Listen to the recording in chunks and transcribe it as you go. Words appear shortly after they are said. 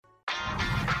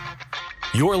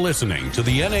You're listening to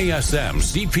the NASM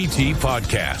CPT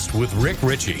podcast with Rick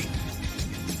Ritchie,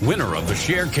 winner of the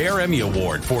Sharecare Emmy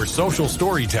Award for Social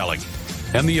Storytelling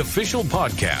and the official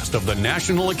podcast of the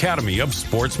National Academy of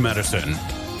Sports Medicine.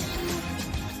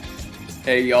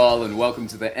 Hey, y'all, and welcome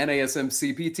to the NASM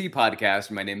CPT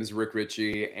podcast. My name is Rick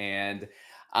Ritchie, and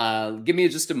give me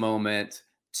just a moment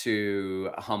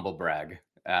to humble brag,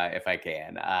 if I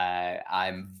can.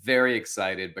 I'm very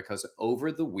excited because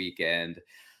over the weekend,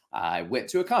 I went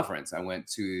to a conference. I went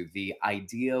to the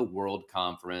IDEA World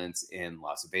Conference in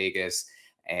Las Vegas.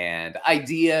 And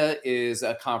IDEA is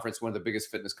a conference, one of the biggest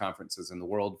fitness conferences in the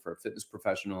world for fitness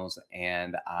professionals.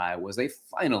 And I was a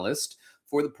finalist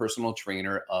for the Personal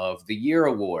Trainer of the Year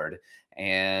award.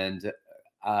 And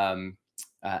I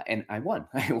won.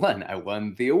 I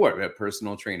won the award, a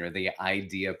personal trainer, the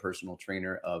IDEA Personal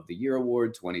Trainer of the Year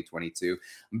award 2022.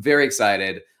 I'm very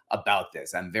excited about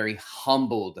this. I'm very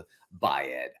humbled by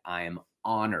it. I am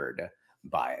honored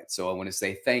by it. So I want to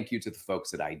say thank you to the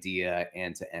folks at IDEA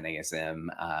and to NASM.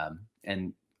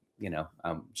 And you know,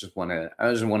 I just want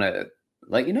to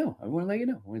let you know. I want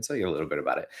to tell you a little bit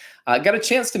about it. I got a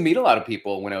chance to meet a lot of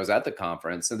people when I was at the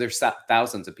conference. So there's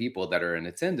thousands of people that are in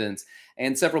attendance,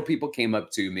 and several people came up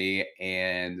to me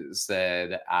and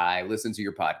said, "I listened to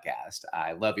your podcast.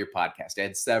 I love your podcast." I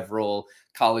had several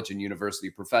college and university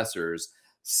professors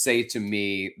say to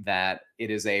me that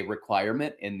it is a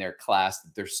requirement in their class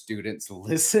that their students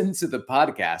listen to the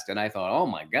podcast. And I thought, oh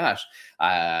my gosh,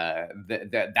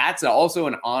 that's also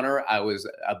an honor. I was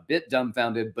a bit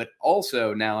dumbfounded, but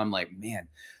also now I'm like, man,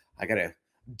 I got to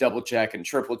double check and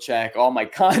triple check all my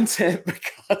content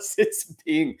because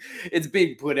it's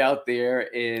being put out there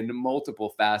in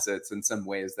multiple facets in some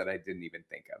ways that I didn't even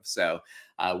think of. So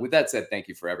with that said, thank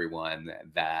you for everyone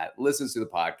that listens to the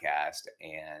podcast,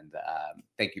 and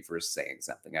thank you for saying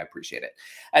something. I appreciate it.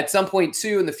 At some point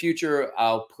too in the future,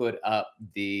 I'll put up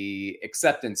the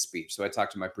acceptance speech. So I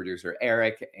talked to my producer,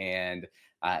 Eric, and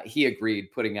he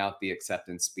agreed putting out the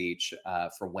acceptance speech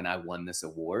for when I won this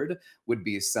award would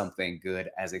be something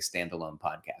good as a standalone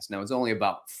podcast. Now, it's only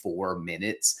about 4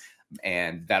 minutes,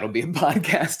 and that'll be a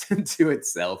podcast into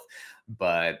itself,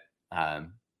 but I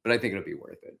think it'll be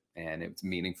worth it, and it's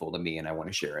meaningful to me, and I want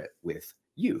to share it with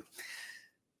you.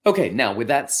 Okay, now, with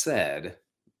that said,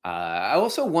 I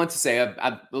also want to say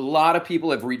a lot of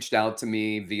people have reached out to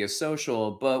me via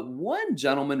social, but one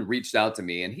gentleman reached out to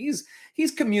me, and he's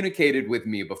communicated with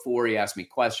me before. He asked me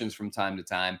questions from time to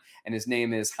time, and his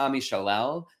name is Hami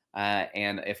Shalal.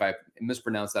 And if I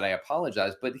mispronounce that, I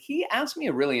apologize. But he asked me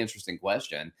a really interesting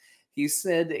question. He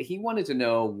said he wanted to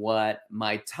know what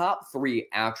my top 3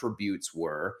 attributes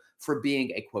were for being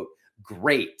a, quote,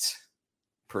 great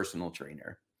personal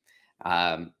trainer.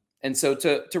 And so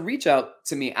to reach out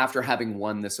to me after having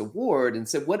won this award and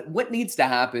said, what needs to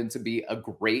happen to be a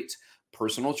great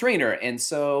personal trainer? And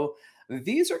so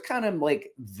these are kind of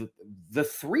like the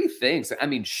 3 things. I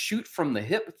mean, shoot from the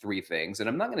hip 3 things. And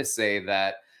I'm not going to say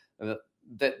that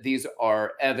these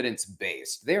are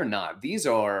evidence-based. They're not. These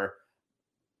are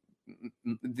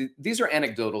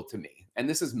anecdotal to me. And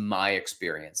this is my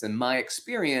experience. And my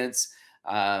experience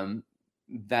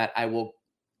that I will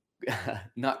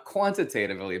not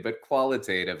quantitatively, but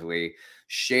qualitatively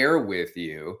share with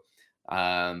you.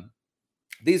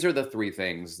 These are the 3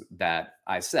 things that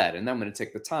I said, and I'm going to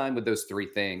take the time with those 3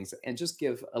 things and just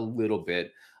give a little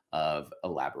bit of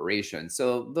elaboration.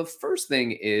 So the first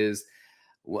thing is,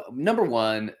 number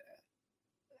 1,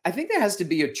 I think there has to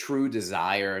be a true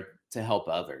desire to help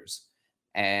others.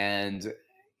 And,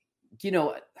 you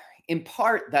know, in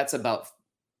part, that's about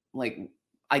like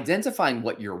identifying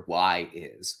what your why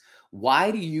is.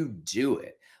 Why do you do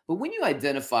it? But when you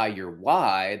identify your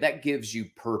why, that gives you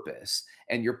purpose,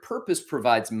 and your purpose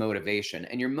provides motivation,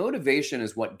 and your motivation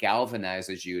is what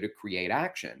galvanizes you to create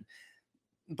action.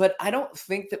 But I don't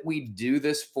think that we do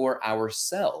this for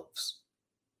ourselves.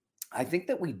 I think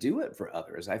that we do it for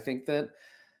others. I think that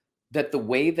the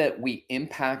way that we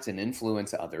impact and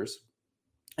influence others,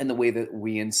 and the way that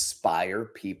we inspire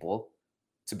people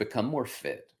to become more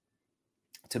fit,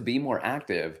 to be more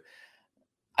active,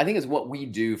 I think is what we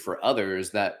do for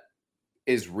others that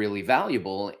is really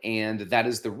valuable. And that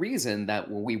is the reason that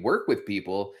when we work with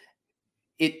people,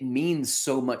 it means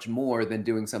so much more than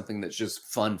doing something that's just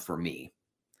fun for me.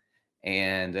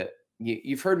 And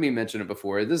you've heard me mention it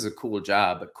before. This is a cool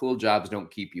job, but cool jobs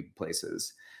don't keep you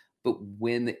places. But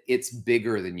when it's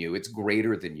bigger than you, it's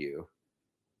greater than you,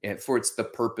 and for it's the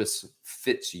purpose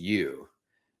fits you.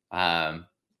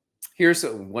 Here's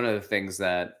one of the things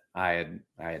that I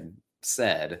had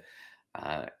said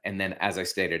And then, as I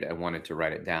stated, I wanted to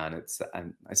write it down.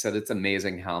 I said it's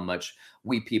amazing how much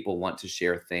we people want to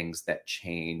share things that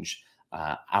change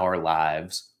our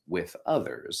lives with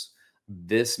others.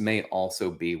 This may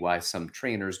also be why some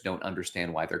trainers don't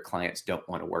understand why their clients don't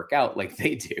want to work out like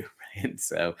they do. Right? And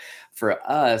so, for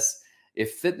us,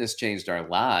 if fitness changed our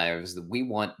lives, we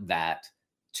want that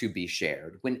to be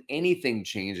shared. When anything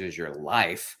changes your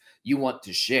life, you want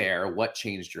to share what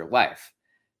changed your life.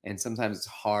 And sometimes it's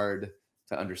hard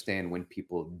to understand when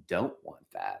people don't want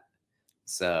that.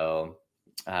 So,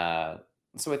 uh,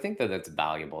 so I think that it's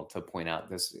valuable to point out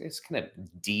this kind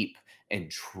of deep and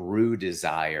true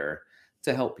desire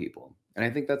to help people, and I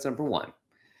think that's number one.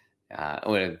 I'm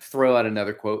going to throw out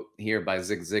another quote here by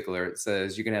Zig Ziglar. It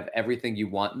says, "You can have everything you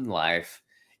want in life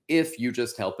if you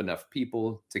just help enough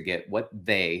people to get what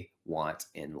they want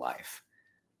in life."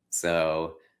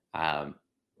 So, um,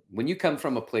 when you come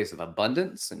from a place of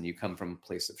abundance and you come from a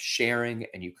place of sharing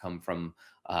and you come from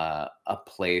a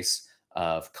place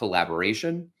of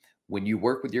collaboration, when you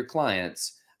work with your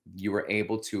clients, you are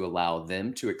able to allow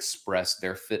them to express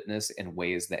their fitness in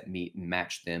ways that meet and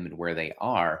match them and where they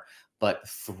are. But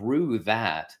through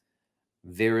that,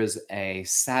 there is a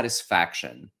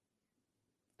satisfaction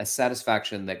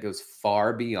that goes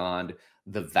far beyond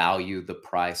the value, the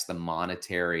price, the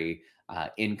monetary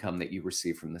income that you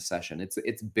receive from the session.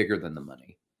 It's bigger than the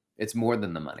money. It's more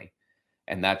than the money,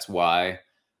 and that's why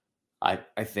I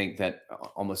think that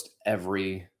almost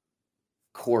every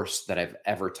course that I've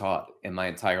ever taught in my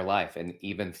entire life, and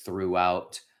even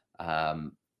throughout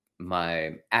um,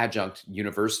 my adjunct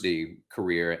university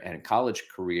career and college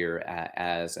career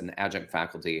as an adjunct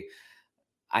faculty,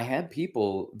 I had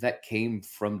people that came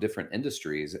from different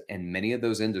industries, and many of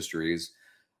those industries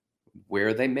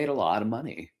where they made a lot of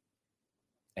money,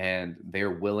 and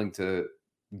they're willing to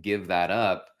give that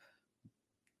up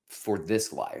for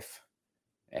this life.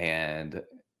 And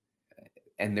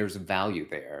there's value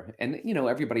there, and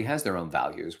everybody has their own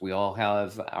values. We all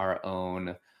have our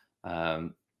own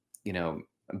um, you know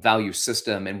value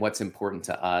system and what's important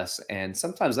to us, and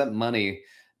sometimes that money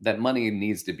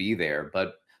needs to be there,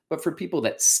 but for people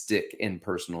that stick in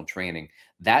personal training,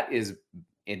 that is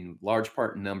in large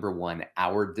part number one,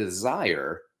 our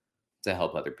desire to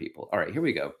help other people. All right, here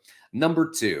we go. Number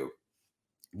two.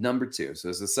 So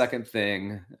it's the second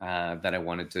thing that I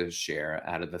wanted to share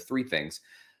out of the three things: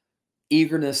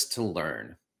 eagerness to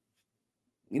learn.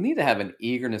 You need to have an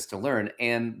eagerness to learn.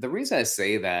 And the reason I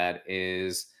say that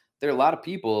is there are a lot of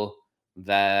people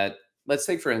that, let's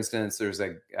take, for instance, there's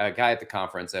a guy at the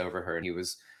conference I overheard.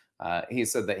 He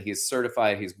said that he's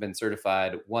certified. He's been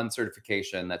certified one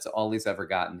certification. That's all he's ever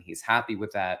gotten. He's happy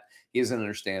with that. He doesn't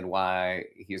understand why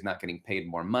he's not getting paid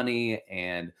more money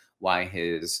and why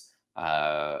his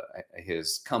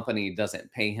company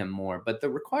doesn't pay him more. But the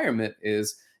requirement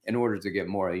is, in order to get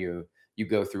more, you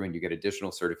go through and you get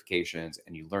additional certifications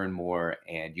and you learn more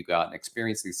and you go out and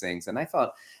experience these things. And I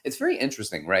thought it's very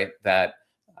interesting, right?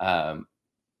 Um,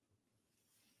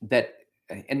 that,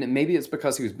 and maybe it's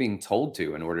because he was being told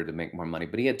to in order to make more money,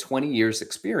 but he had 20 years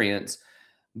experience.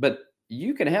 But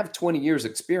you can have 20 years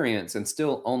experience and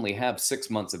still only have 6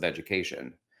 months of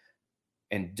education.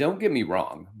 And don't get me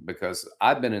wrong, because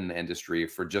I've been in the industry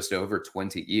for just over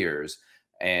 20 years,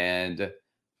 and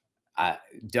I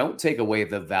don't take away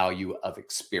the value of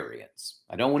experience.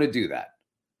 I don't want to do that.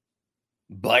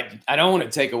 But I don't want to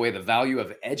take away the value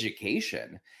of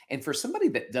education. And for somebody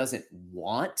that doesn't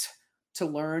want to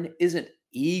learn, isn't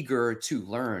eager to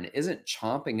learn, isn't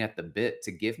chomping at the bit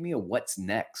to give me a what's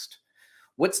next.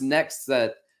 What's next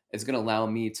that is going to allow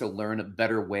me to learn a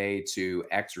better way to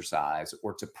exercise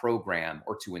or to program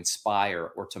or to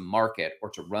inspire or to market or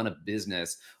to run a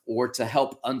business or to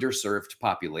help underserved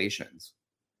populations.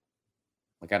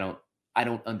 Like I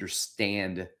don't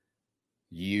understand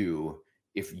you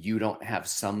if you don't have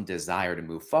some desire to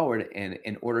move forward. And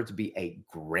in order to be a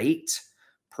great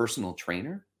personal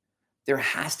trainer, there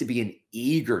has to be an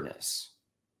eagerness,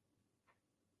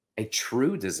 a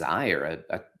true desire,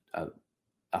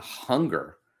 a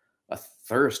hunger, a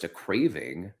thirst, a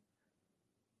craving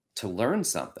to learn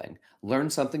something. Learn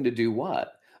something to do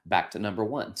what? Back to number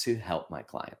one, to help my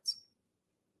clients.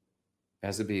 It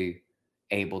has to be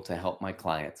able to help my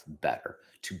clients better,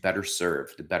 to better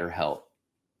serve, to better help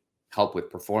with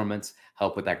performance,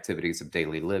 help with activities of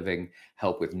daily living,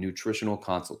 help with nutritional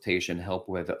consultation, help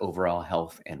with overall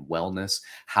health and wellness.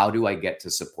 How do I get to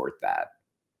support that?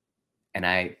 And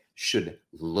I should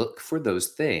look for those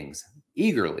things,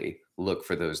 eagerly look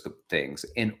for those things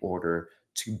in order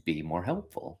to be more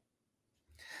helpful.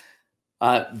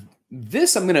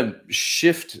 This, I'm going to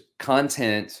shift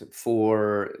content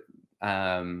for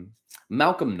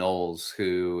Malcolm Knowles,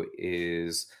 who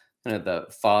is kind of the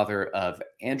father of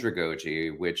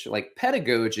andragogy, which, like,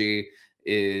 pedagogy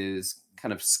is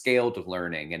kind of scaled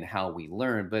learning and how we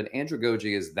learn, but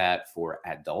andragogy is that for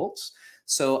adults.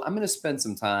 So I'm going to spend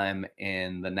some time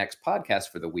in the next podcast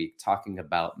for the week talking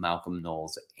about Malcolm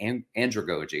Knowles and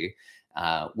andragogy,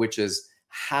 which is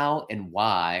how and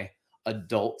why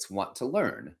adults want to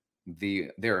learn.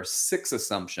 There are 6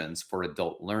 assumptions for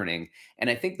adult learning, and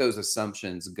I think those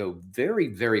assumptions go very,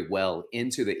 very well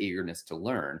into the eagerness to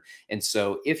learn. And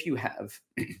so, if you have,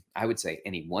 I would say,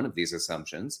 any one of these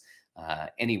assumptions,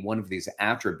 any one of these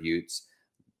attributes,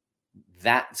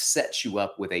 that sets you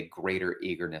up with a greater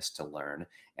eagerness to learn.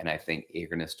 And I think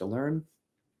eagerness to learn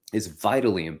is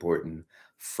vitally important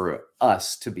for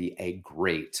us to be a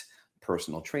great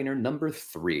personal trainer. Number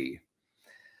 3,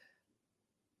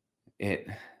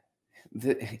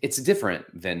 it's different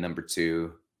than number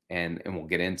 2, and we'll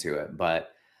get into it,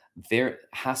 but there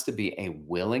has to be a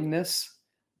willingness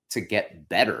to get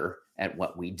better at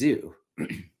what we do.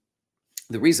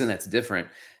 The reason that's different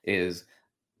is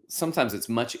sometimes it's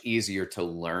much easier to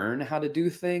learn how to do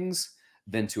things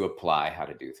than to apply how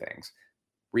to do things.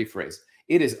 Rephrase,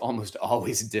 it is almost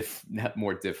always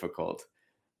more difficult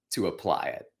to apply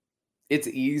it. It's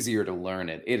easier to learn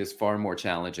it. It is far more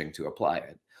challenging to apply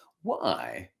it.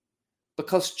 Why?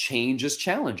 Because change is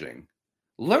challenging.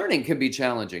 Learning can be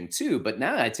challenging too, but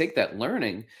now I take that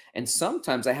learning and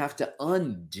sometimes I have to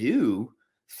undo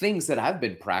things that I've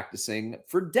been practicing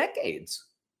for decades,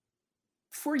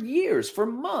 for years, for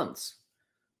months.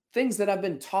 Things that I've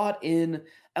been taught in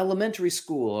elementary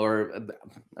school, or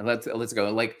let's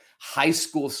go like high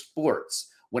school sports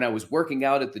when I was working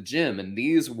out at the gym, and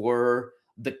these were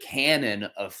the canon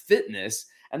of fitness.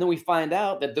 And then we find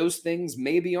out that those things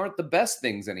maybe aren't the best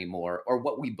things anymore, or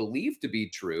what we believe to be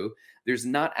true. There's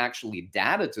not actually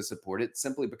data to support it,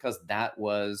 simply because that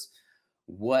was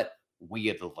what we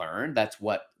had learned. That's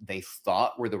what they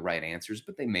thought were the right answers,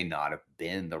 but they may not have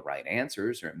been the right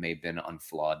answers, or it may have been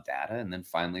unflawed data. And then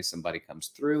finally, somebody comes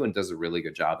through and does a really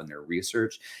good job in their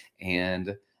research,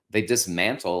 and they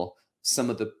dismantle some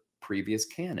of the previous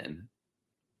canon.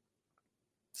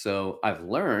 So I've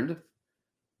learned,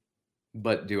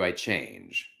 but do I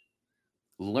change?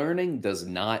 Learning does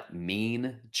not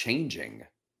mean changing.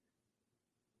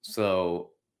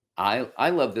 So I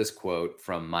love this quote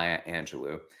from Maya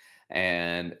Angelou.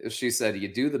 And she said, "You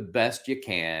do the best you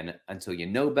can until you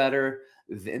know better.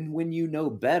 Then, when you know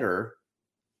better,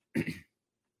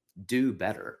 do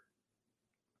better."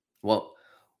 Well,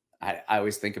 I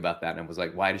always think about that and was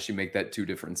like, why does she make that 2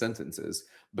 different sentences?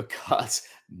 Because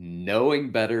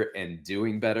knowing better and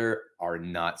doing better are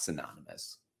not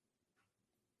synonymous.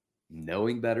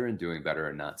 Knowing better and doing better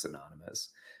are not synonymous.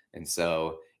 And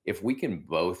so, if we can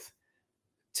both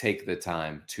take the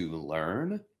time to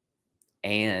learn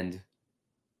and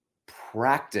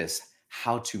practice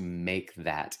how to make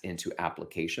that into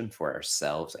application for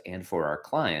ourselves and for our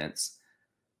clients,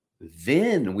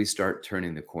 then we start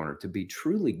turning the corner to be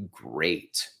truly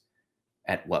great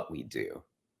at what we do.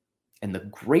 And the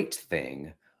great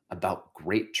thing about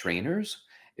great trainers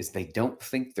is they don't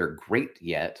think they're great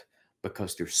yet,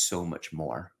 because there's so much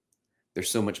more.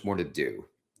 There's so much more to do.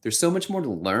 There's so much more to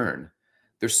learn.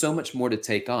 There's so much more to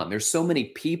take on. There's so many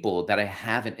people that I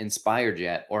haven't inspired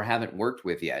yet or haven't worked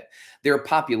with yet. There are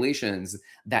populations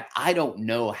that I don't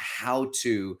know how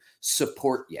to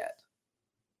support yet.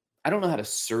 I don't know how to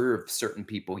serve certain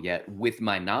people yet with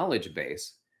my knowledge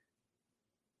base.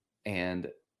 And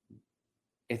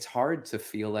it's hard to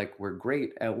feel like we're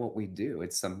great at what we do.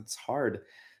 It's hard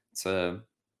to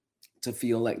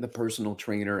feel like the personal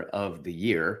trainer of the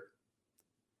year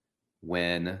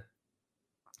when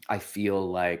I feel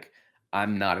like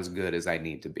I'm not as good as I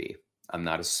need to be. I'm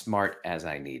not as smart as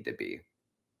I need to be.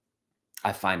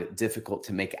 I find it difficult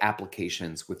to make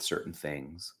applications with certain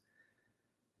things.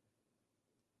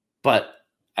 But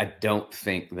I don't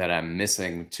think that I'm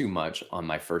missing too much on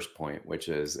my first point, which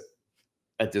is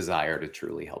a desire to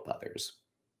truly help others.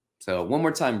 So one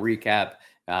more time recap.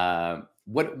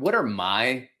 What are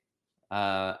my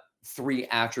 3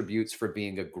 attributes for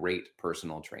being a great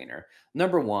personal trainer?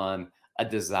 Number 1, a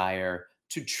desire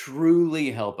to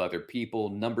truly help other people.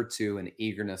 Number 2, an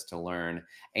eagerness to learn.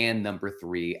 And number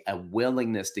 3, a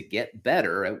willingness to get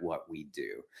better at what we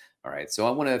do. All right. So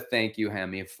I want to thank you,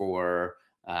 Hami, for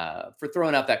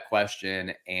throwing out that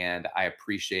question. And I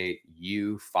appreciate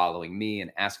you following me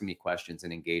and asking me questions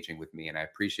and engaging with me. And I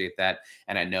appreciate that.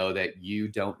 And I know that you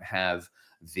don't have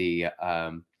the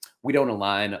we don't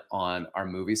align on our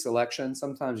movie selection.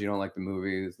 Sometimes you don't like the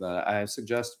movies that I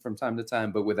suggest from time to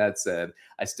time. But with that said,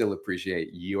 I still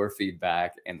appreciate your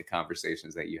feedback and the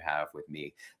conversations that you have with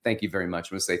me. Thank you very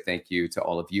much. I want to say thank you to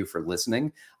all of you for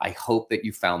listening. I hope that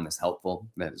you found this helpful,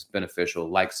 that it's beneficial.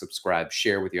 Like, subscribe,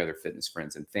 share with your other fitness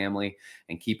friends and family,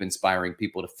 and keep inspiring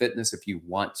people to fitness. If you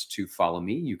want to follow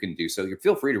me, you can do so.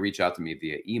 Feel free to reach out to me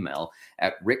via email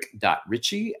at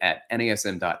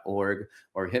rick.richie@nasm.org,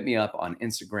 or hit me up on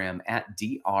Instagram at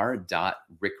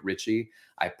dr.rickritchie.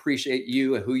 I appreciate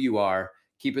you and who you are.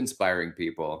 Keep inspiring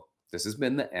people. This has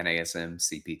been the NASM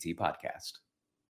CPT Podcast.